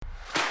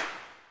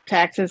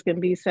taxes can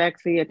be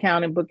sexy,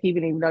 accounting,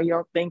 bookkeeping, even though you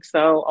don't think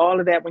so. All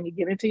of that, when you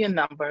get into your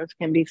numbers,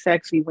 can be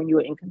sexy when you're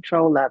in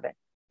control of it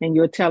and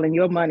you're telling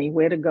your money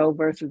where to go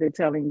versus they're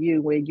telling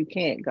you where you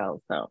can't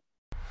go. So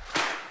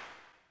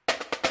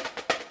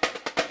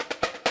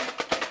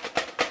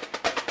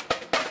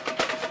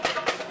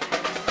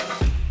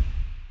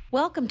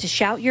welcome to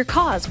Shout Your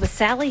Cause with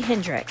Sally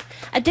Hendrick,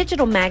 a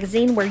digital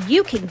magazine where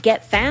you can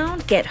get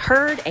found, get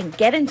heard, and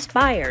get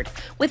inspired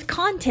with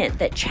content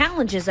that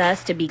challenges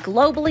us to be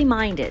globally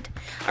minded.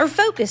 Our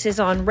focus is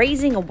on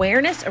raising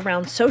awareness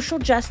around social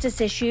justice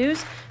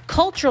issues,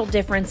 cultural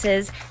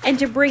differences, and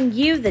to bring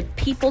you the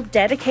people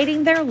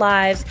dedicating their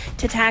lives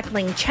to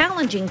tackling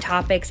challenging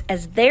topics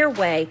as their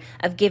way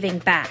of giving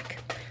back.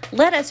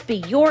 Let us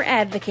be your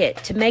advocate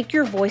to make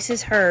your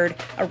voices heard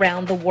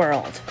around the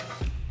world.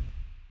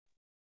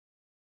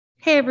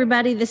 Hey,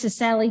 everybody, this is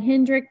Sally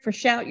Hendrick for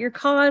Shout Your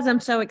Cause. I'm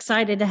so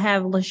excited to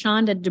have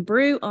LaShonda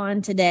DeBrew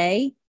on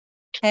today.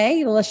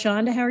 Hey,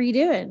 LaShonda, how are you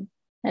doing?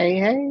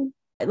 Hey.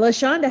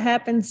 LaShonda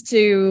happens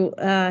to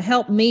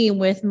help me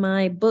with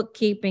my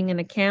bookkeeping and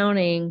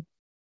accounting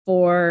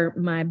for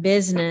my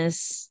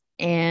business.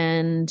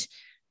 And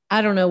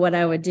I don't know what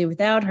I would do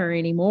without her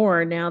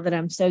anymore now that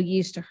I'm so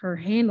used to her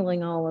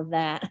handling all of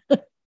that.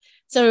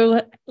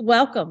 So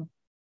welcome.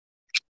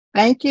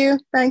 Thank you.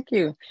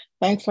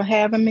 Thanks for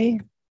having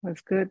me.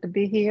 It's good to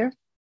be here.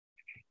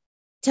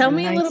 Tell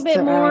me a little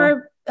bit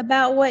more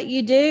about what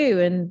you do,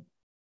 and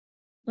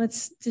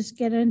let's just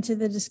get into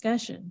the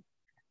discussion.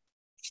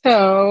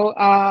 So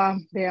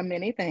there are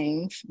many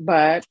things,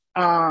 but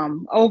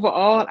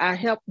overall, I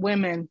help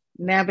women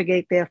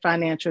navigate their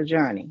financial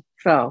journey.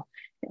 So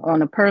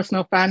on the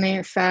personal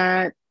finance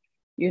side,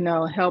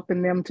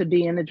 helping them to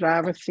be in the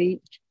driver's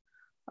seat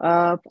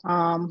of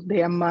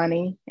their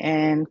money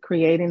and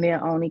creating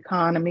their own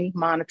economy,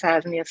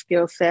 monetizing their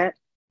skill set.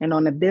 And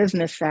on the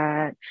business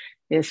side,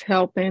 is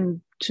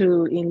helping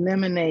to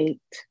eliminate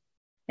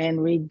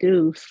and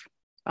reduce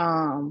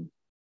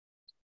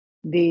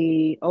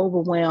the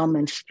overwhelm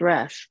and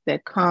stress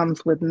that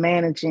comes with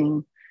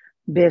managing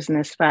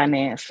business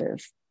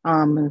finances.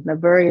 The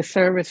various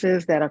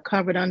services that are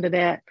covered under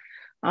that,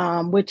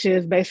 which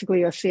is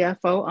basically a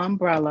CFO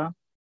umbrella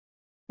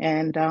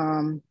and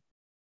an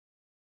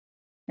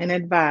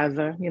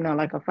advisor,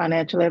 like a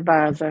financial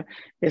advisor,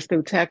 is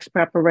through tax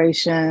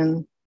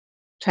preparation,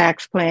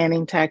 tax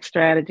planning, tax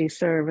strategy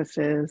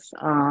services,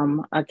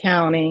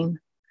 accounting,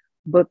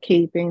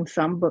 bookkeeping,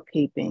 some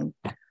bookkeeping.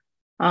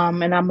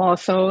 And I'm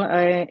also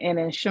an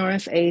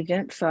insurance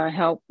agent, so I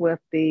help with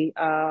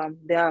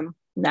them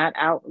not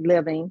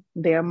outliving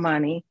their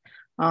money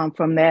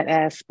from that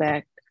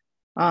aspect,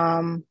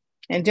 and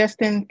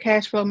just in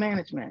cash flow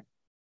management.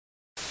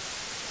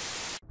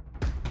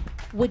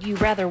 Would you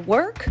rather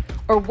work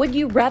or would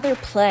you rather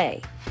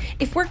play?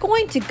 If we're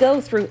going to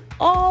go through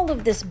all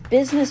of this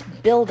business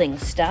building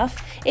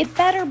stuff, it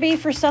better be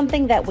for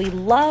something that we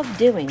love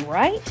doing,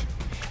 right?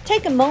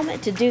 Take a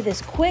moment to do this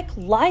quick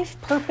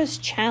life purpose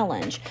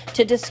challenge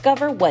to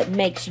discover what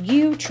makes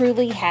you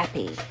truly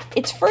happy.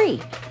 It's free.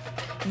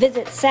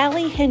 Visit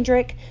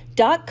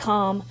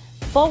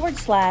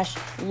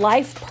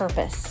sallyhendrick.com/life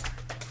purpose.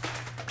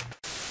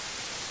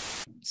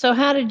 So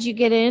how did you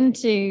get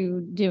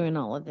into doing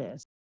all of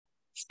this?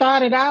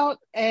 Started out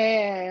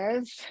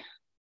as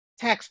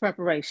tax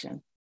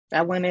preparation.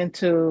 I went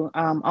into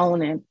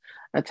owning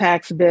a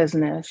tax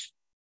business.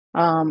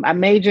 I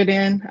majored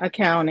in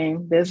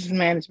accounting, business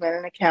management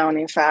and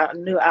accounting. So I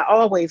knew I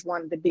always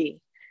wanted to be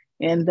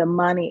in the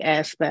money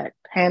aspect,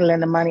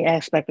 handling the money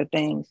aspect of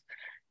things.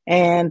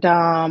 And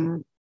I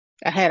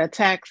had a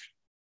tax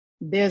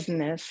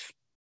business,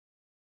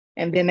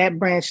 and then that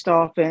branched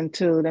off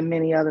into the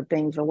many other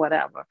things or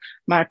whatever.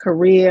 My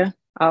career,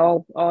 I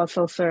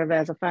also serve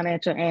as a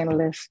financial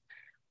analyst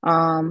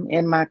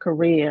in my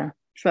career,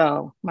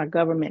 so my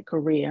government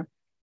career.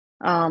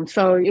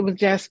 So it was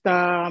just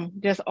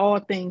all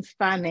things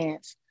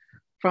finance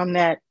from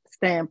that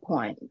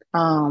standpoint.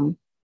 And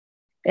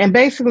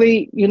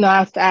basically,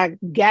 I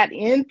got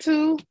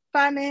into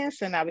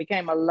finance and I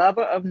became a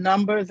lover of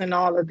numbers and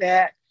all of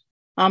that,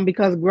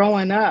 because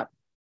growing up,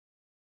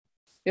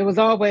 it was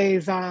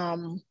always,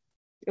 it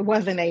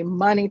wasn't a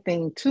money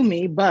thing to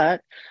me,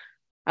 but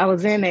I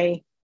was in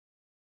a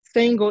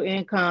single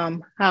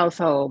income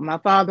household. My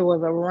father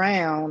was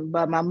around,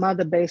 but my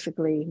mother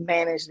basically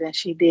managed and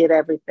she did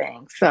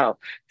everything. So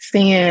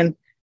seeing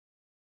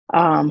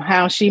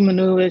how she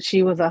maneuvered,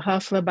 she was a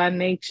hustler by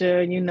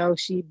nature.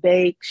 She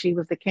baked, she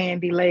was the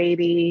candy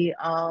lady,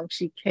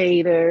 she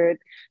catered,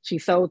 she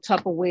sold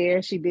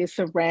Tupperware, she did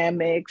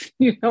ceramics,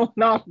 and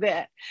all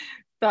that.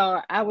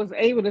 So I was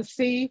able to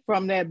see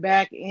from that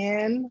back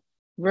end,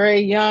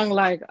 very young,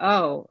 like,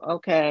 oh,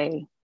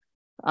 okay,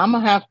 I'm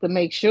gonna have to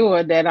make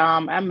sure that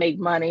I make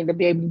money to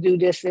be able to do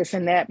this, this,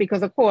 and that.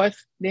 Because of course,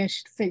 then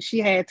she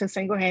had to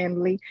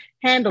single-handedly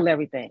handle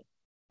everything.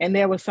 And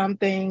there were some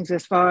things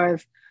as far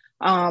as,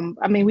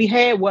 we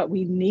had what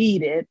we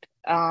needed,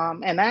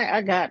 and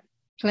I got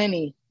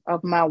plenty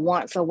of my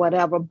wants or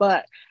whatever,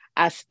 but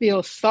I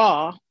still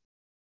saw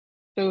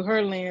through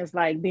her lens,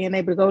 like being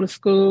able to go to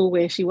school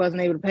where she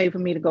wasn't able to pay for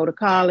me to go to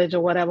college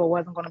or whatever,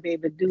 wasn't going to be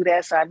able to do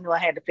that. So I knew I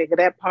had to figure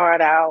that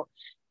part out.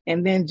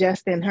 And then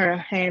just in her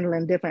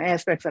handling different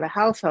aspects of the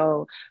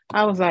household,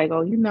 I was like,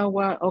 oh, you know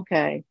what?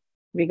 Okay,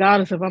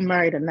 regardless if I'm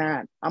married or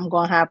not, I'm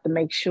going to have to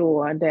make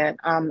sure that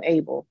I'm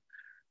able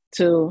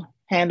to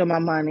handle my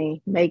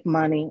money, make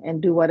money,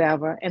 and do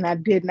whatever. And I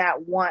did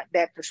not want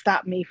that to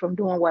stop me from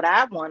doing what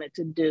I wanted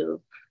to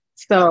do.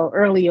 So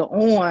earlier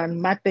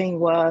on, my thing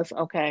was,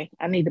 okay,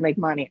 I need to make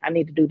money. I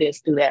need to do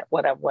this, do that,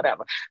 whatever,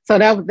 whatever. So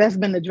that's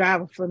been the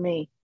driver for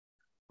me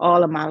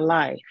all of my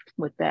life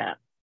with that.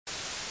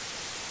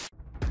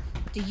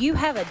 Do you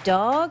have a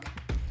dog?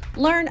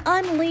 Learn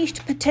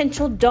unleashed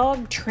potential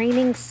dog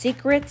training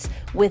secrets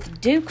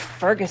with Duke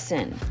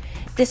Ferguson.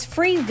 This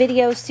free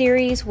video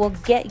series will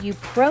get you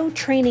pro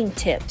training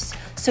tips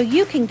so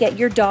you can get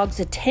your dog's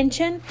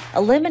attention,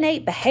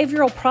 eliminate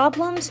behavioral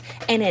problems,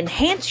 and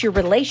enhance your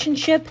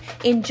relationship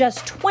in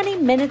just 20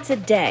 minutes a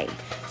day.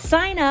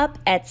 Sign up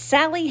at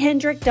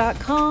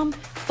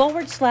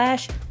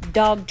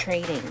sallyhendrick.com/dog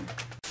training.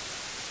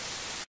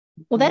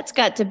 Well, that's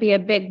got to be a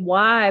big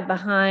why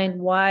behind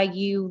why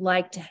you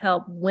like to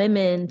help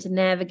women to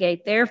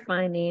navigate their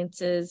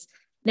finances.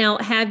 Now,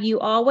 have you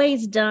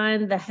always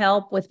done the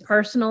help with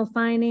personal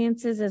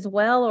finances as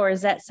well, or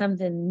is that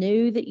something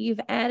new that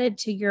you've added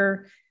to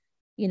your,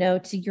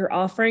 to your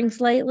offerings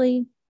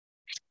lately?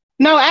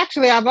 No,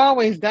 actually, I've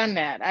always done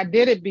that. I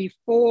did it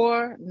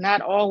before,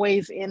 not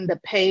always in the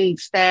paid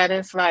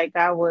status. Like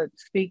I would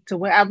speak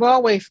to, I've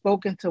always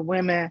spoken to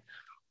women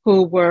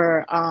who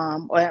were,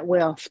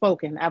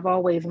 spoken. I've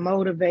always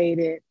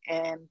motivated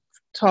and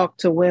talked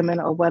to women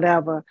or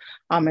whatever,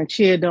 and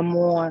cheered them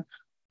on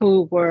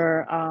who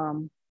were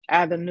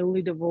either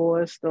newly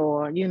divorced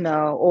or,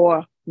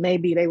 or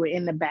maybe they were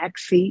in the back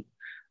seat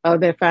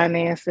of their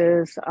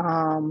finances.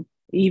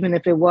 Even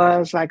if it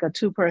was like a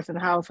 2-person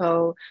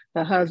household,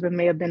 the husband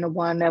may have been the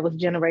one that was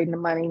generating the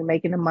money,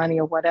 making the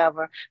money or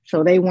whatever.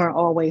 So they weren't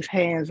always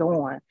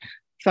hands-on.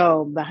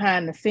 So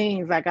behind the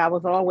scenes, like I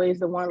was always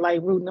the one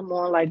like rooting them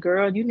on, like,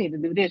 girl, you need to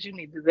do this, you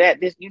need to do that,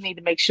 this, you need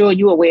to make sure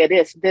you're aware of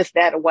this,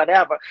 that, or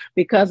whatever.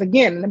 Because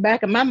again, in the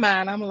back of my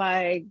mind, I'm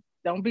like,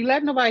 don't be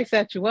letting nobody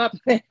set you up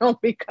now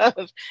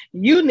because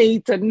you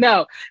need to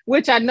know,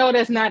 which I know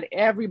that's not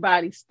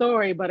everybody's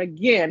story. But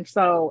again,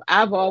 so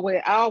I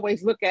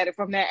always look at it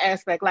from that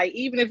aspect. Like,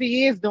 even if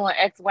he is doing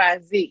X, Y,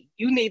 and Z,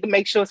 you need to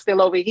make sure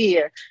still over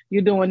here,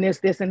 you're doing this,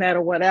 and that,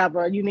 or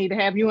whatever. You need to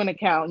have you an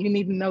account. You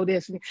need to know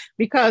this,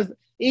 because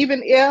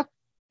even if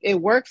it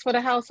works for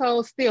the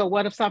household, still,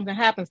 what if something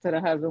happens to the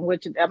husband?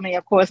 Which, I mean,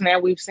 of course, now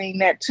we've seen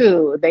that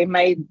too. They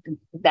may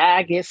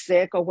die, get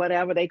sick or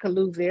whatever. They could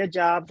lose their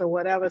jobs or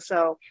whatever.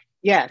 So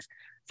yes.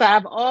 So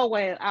I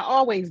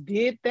always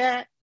did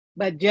that,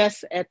 but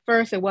just at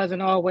first it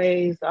wasn't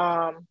always,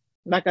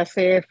 like I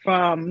said,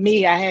 from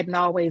me, I hadn't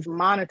always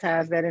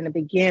monetized that in the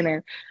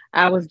beginning.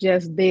 I was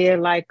just there,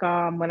 like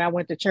when I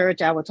went to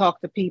church, I would talk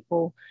to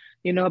people,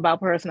 about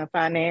personal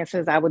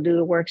finances. I would do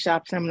the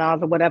workshop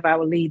seminars or whatever. I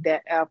would lead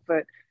that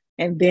effort.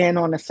 And then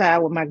on the side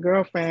with my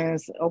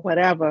girlfriends or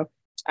whatever,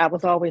 I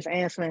was always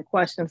answering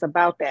questions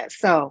about that.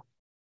 So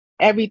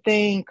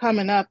everything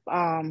coming up,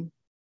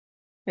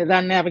 as I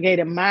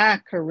navigated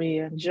my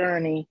career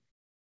journey,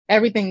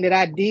 everything that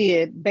I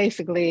did,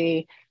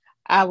 basically,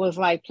 I was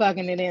like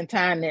plugging it in,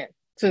 tying it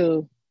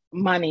to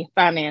money,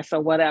 finance,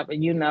 or whatever,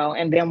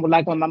 And then,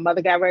 like, when my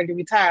mother got ready to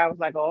retire, I was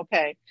like, oh,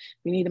 okay,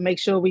 we need to make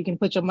sure we can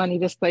put your money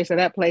this place or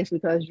that place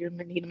because you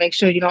need to make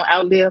sure you don't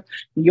outlive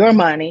your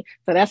money.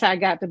 So that's how I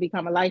got to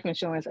become a life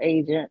insurance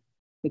agent,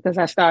 because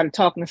I started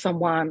talking to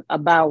someone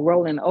about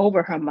rolling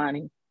over her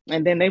money.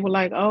 And then they were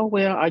like, oh,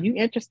 well, are you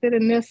interested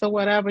in this or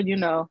whatever,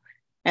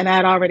 And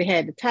I'd already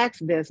had the tax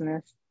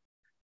business.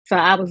 So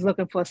I was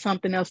looking for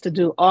something else to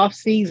do off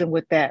season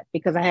with that,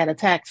 because I had a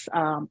tax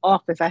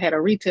office. I had a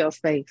retail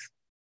space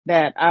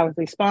that I was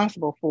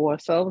responsible for.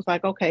 So it was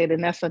like, okay,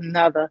 then that's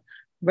another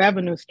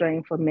revenue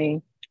stream for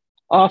me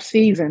off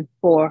season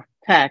for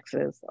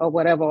taxes or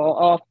whatever,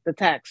 or off the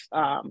tax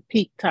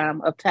peak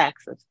time of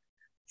taxes.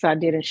 So I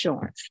did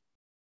insurance.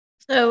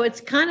 So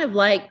it's kind of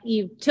like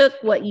you took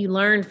what you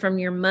learned from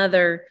your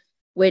mother,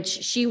 which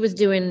she was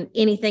doing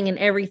anything and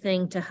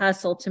everything to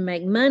hustle to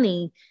make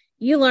money.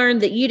 You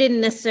learned that you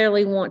didn't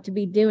necessarily want to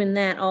be doing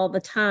that all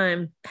the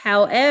time.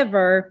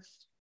 However,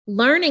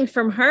 learning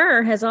from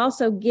her has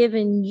also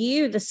given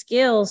you the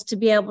skills to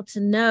be able to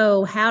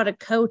know how to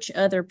coach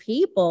other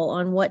people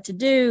on what to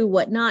do,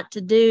 what not to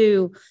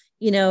do,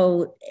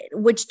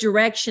 which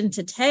direction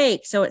to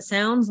take. So it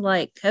sounds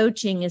like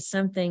coaching is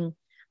something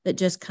that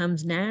just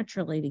comes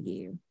naturally to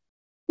you.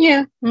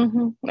 Yeah.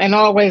 Mm-hmm. And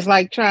always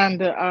like trying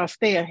to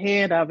stay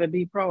ahead of it,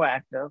 be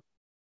proactive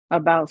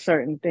about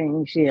certain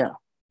things. Yeah.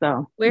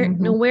 So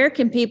where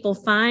can people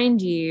find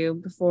you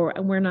before,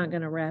 and we're not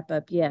going to wrap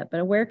up yet,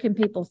 but where can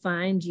people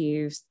find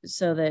you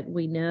so that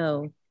we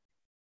know?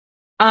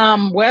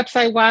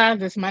 Website wise,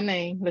 it's my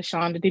name,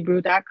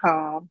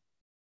 LaShondaDeBrew.com.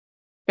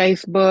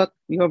 Facebook,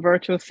 Your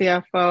Virtual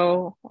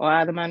CFO, or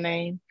either my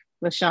name,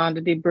 LaShonda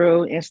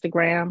DeBrew.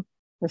 Instagram,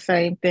 the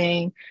same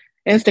thing.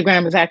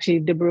 Instagram is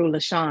actually Debrew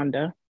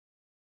LaShonda.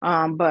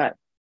 But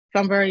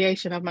some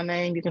variation of my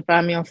name. You can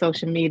find me on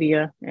social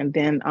media and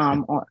then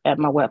at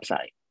my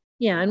website.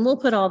 Yeah, and we'll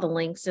put all the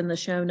links in the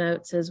show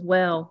notes as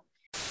well.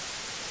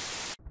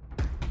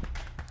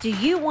 Do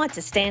you want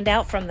to stand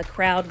out from the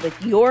crowd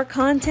with your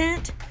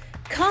content?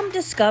 Come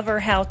discover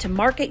how to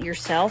market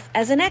yourself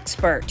as an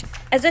expert,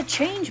 as a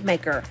change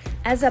maker,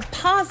 as a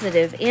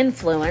positive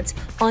influence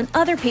on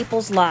other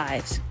people's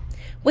lives.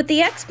 With the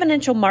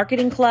Exponential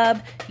Marketing Club,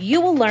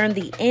 you will learn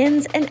the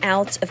ins and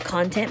outs of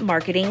content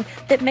marketing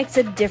that makes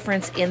a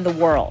difference in the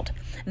world.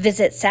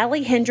 Visit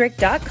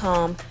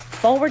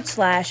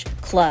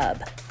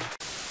sallyhendrick.com/club.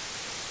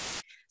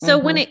 So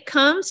when it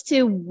comes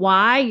to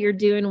why you're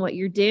doing what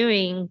you're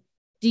doing,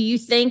 do you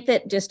think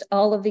that just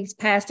all of these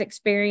past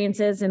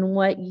experiences and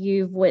what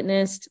you've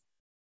witnessed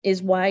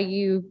is why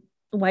you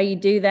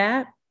do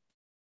that?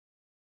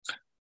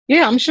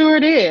 Yeah, I'm sure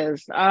it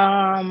is.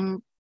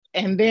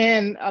 And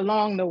then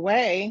along the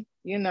way,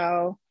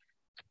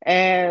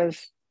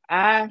 as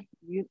I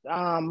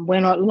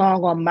went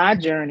along on my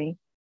journey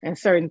and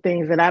certain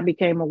things that I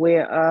became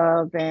aware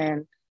of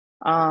and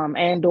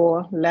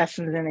or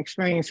lessons and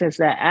experiences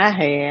that I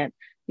had,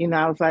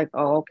 I was like,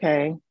 oh,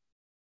 okay,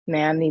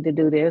 now I need to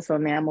do this, or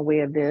now I'm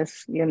aware of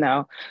this,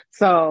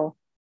 So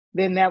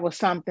then that was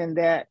something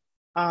that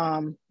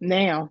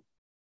now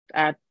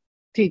I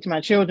teach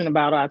my children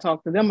about, or I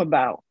talk to them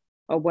about,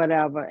 or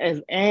whatever,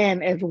 as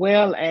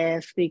well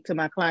as speak to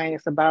my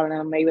clients about it,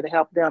 and I'm able to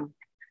help them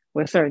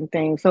with certain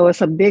things. So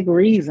it's a big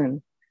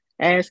reason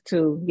as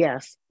to,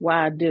 yes,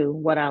 why I do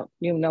what I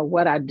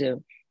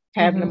do.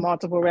 Having a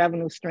multiple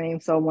revenue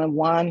stream. So when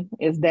one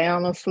is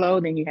down or slow,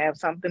 then you have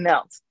something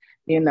else.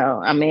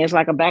 It's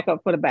like a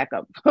backup for the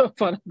backup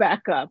for the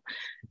backup,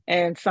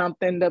 and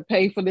something to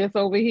pay for this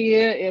over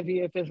here. If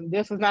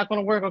this is not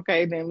going to work,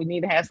 okay, then we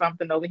need to have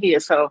something over here.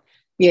 So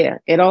yeah,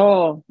 it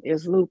all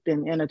is looped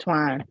and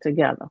intertwined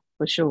together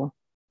for sure.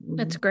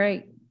 That's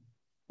great.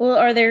 Well,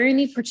 are there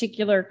any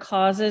particular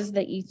causes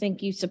that you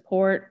think you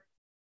support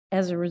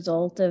as a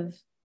result of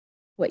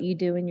what you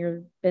do in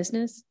your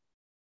business?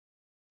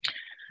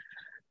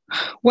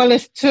 Well,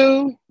 it's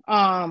two,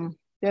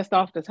 just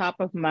off the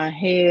top of my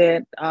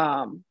head.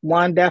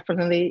 One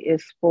definitely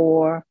is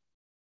for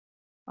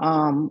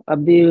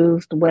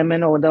abused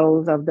women or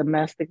those of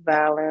domestic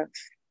violence,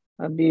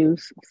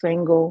 abuse,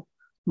 single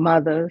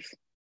mothers,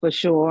 for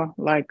sure.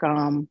 Like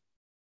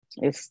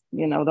it's,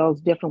 those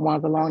different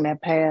ones along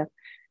that path.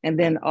 And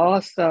then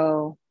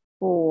also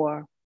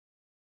for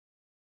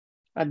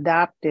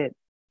adopted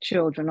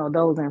children or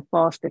those in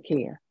foster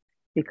care,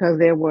 because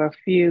there were a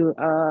few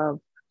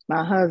of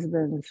my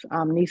husband's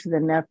nieces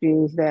and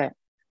nephews that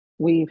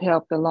we've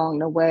helped along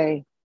the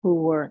way who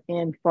were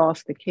in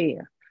foster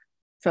care.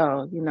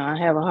 So, I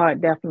have a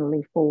heart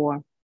definitely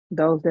for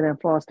those that are in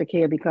foster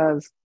care,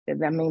 because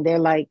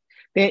they're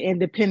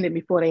independent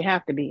before they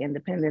have to be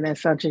independent at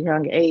such a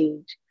young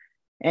age.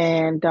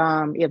 And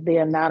if they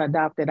are not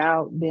adopted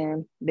out,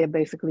 then they're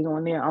basically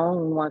on their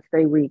own once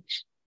they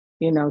reach,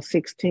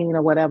 16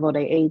 or whatever,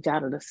 they age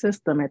out of the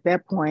system at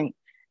that point.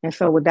 And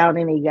so without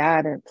any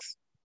guidance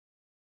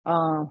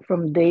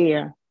from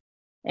there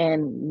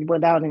and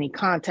without any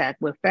contact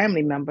with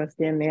family members,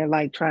 then they're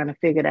like trying to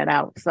figure that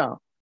out.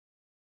 So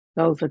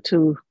those are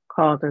two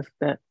causes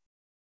that.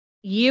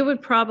 You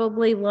would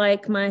probably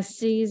like my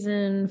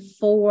season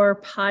 4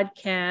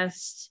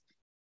 podcast.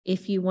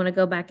 If you want to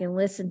go back and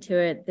listen to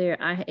it,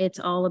 it's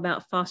all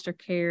about foster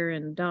care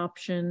and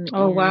adoption.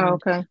 Oh, wow.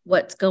 Okay.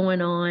 What's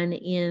going on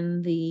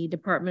in the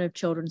Department of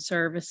Children's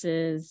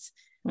Services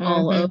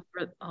all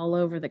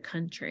over the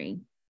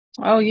country.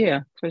 Oh,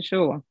 yeah, for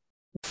sure.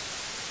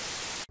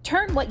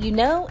 Turn what you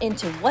know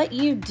into what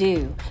you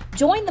do.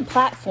 Join the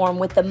platform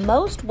with the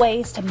most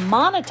ways to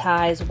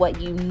monetize what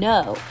you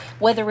know,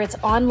 whether it's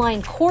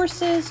online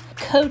courses,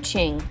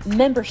 coaching,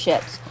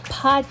 memberships,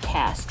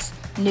 podcasts,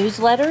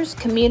 newsletters,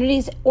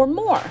 communities, or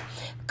more.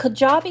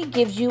 Kajabi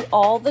gives you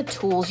all the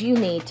tools you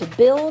need to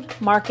build,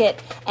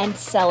 market, and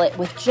sell it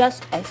with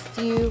just a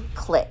few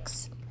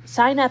clicks.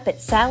 Sign up at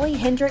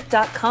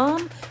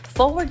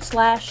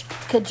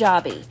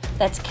sallyhendrick.com/Kajabi.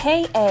 That's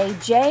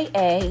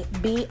KAJABI.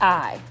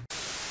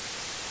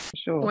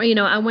 Sure.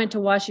 Well, I went to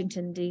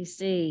Washington,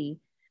 D.C.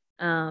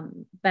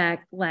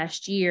 Back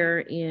last year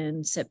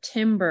in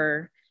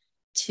September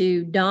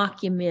to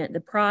document the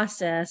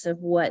process of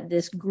what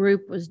this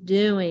group was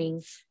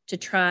doing to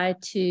try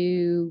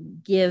to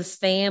give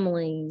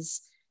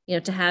families,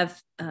 to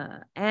have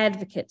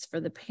advocates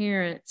for the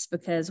parents,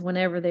 because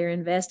whenever they're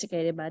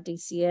investigated by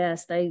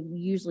DCS, they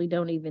usually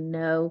don't even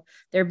know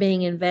they're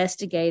being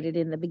investigated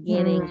in the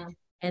beginning,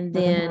 and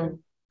then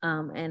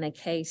and a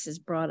case is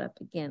brought up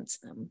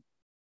against them.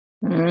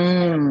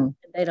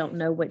 They don't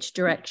know which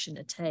direction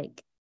to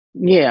take.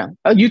 Yeah.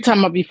 Are you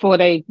talking about before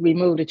they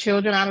remove the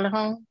children out of the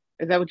home?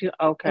 Is that what you?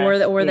 Okay.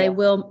 Or they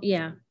will.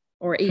 Yeah.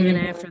 or even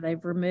after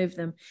they've removed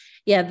them.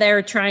 Yeah,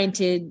 they're trying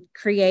to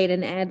create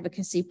an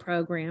advocacy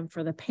program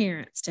for the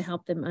parents to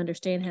help them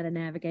understand how to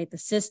navigate the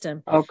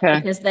system. Okay.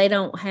 Because they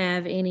don't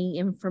have any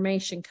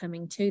information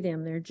coming to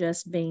them. They're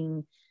just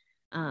being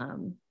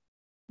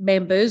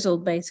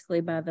bamboozled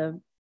basically by the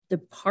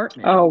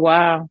department. Oh,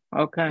 wow.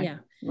 Okay. Yeah,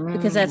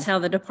 because that's how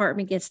the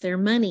department gets their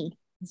money.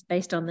 It's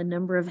based on the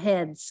number of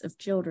heads of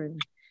children.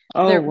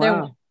 Oh,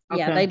 wow.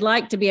 Yeah, they'd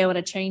like to be able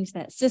to change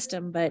that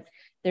system, but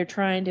they're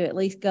trying to at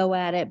least go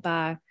at it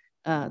by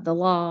the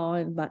law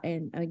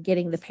and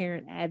getting the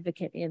parent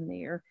advocate in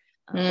there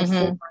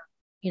before,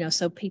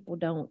 so people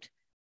don't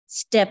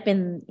step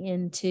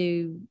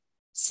into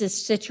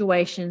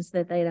situations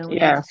that they don't.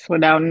 Yes,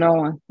 without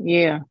knowing.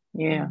 Yeah,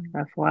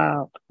 that's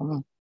wild.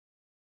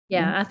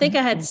 Yeah, I think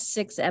I had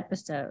 6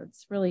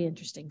 episodes. Really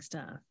interesting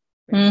stuff.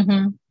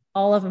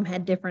 All of them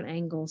had different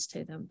angles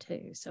to them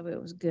too, so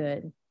it was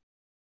good.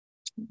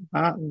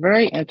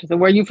 Very interesting.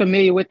 Were you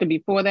familiar with it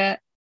before that,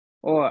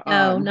 or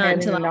no? Not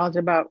until not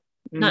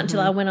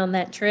until I went on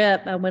that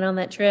trip. I went on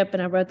that trip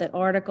and I wrote that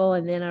article,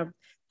 and then I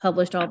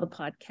published all the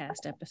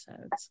podcast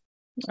episodes.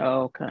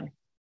 Okay.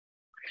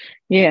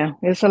 Yeah,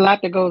 it's a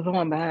lot that goes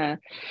on behind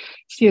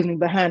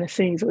the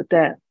scenes with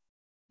that.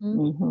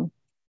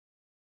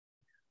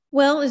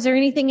 Well, is there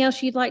anything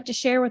else you'd like to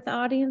share with the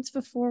audience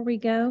before we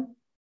go?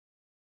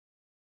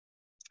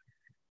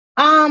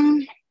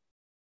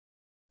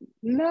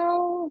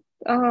 No,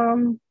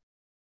 not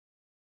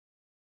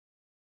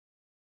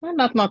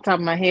off the top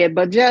of my head,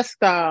 but just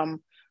from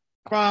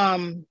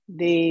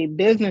the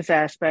business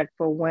aspect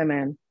for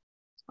women,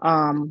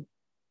 and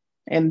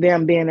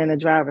them being in the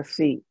driver's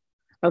seat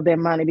of their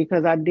money,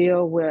 because I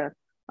deal with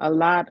a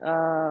lot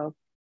of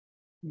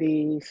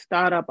the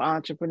startup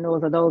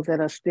entrepreneurs, or those that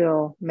are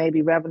still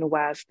maybe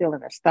revenue-wise still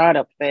in a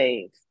startup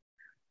phase,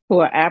 who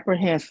are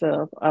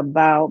apprehensive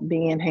about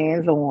being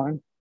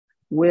hands-on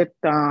with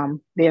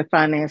their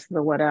finances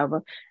or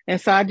whatever. And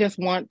so I just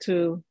want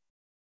to,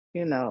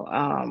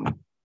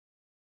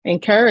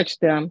 encourage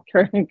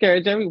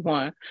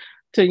everyone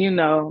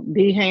to,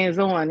 be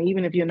hands-on.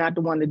 Even if you're not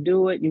the one to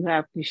do it, you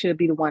should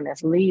be the one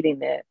that's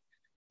leading it.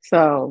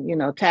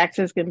 So,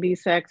 taxes can be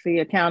sexy,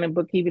 accounting,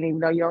 bookkeeping, even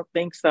though you don't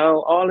think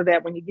so. All of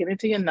that, when you get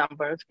into your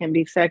numbers, can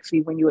be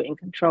sexy when you're in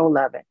control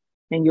of it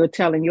and you're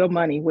telling your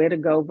money where to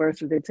go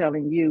versus they're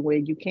telling you where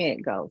you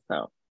can't go.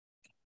 So,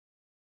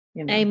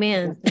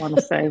 Amen. I want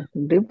to say,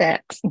 do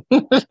that.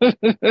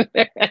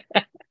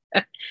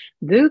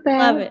 Do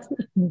that.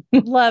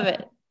 Love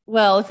it.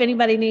 Well, if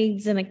anybody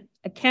needs an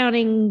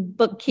accounting,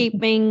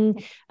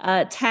 bookkeeping,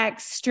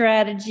 tax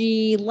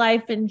strategy,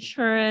 life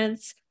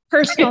insurance,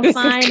 personal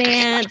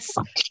finance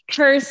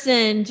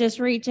person, just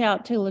reach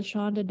out to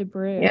LaShonda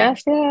DeBrew.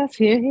 Yes,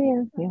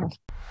 here. Yes.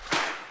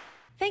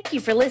 Thank you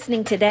for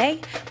listening today.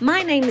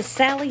 My name is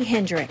Sally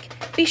Hendrick.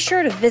 Be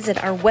sure to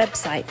visit our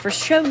website for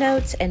show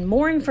notes and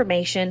more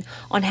information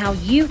on how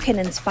you can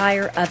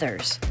inspire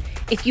others.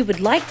 If you would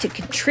like to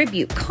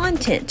contribute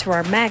content to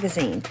our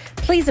magazine,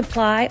 please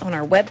apply on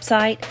our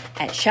website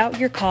at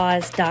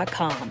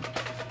shoutyourcause.com.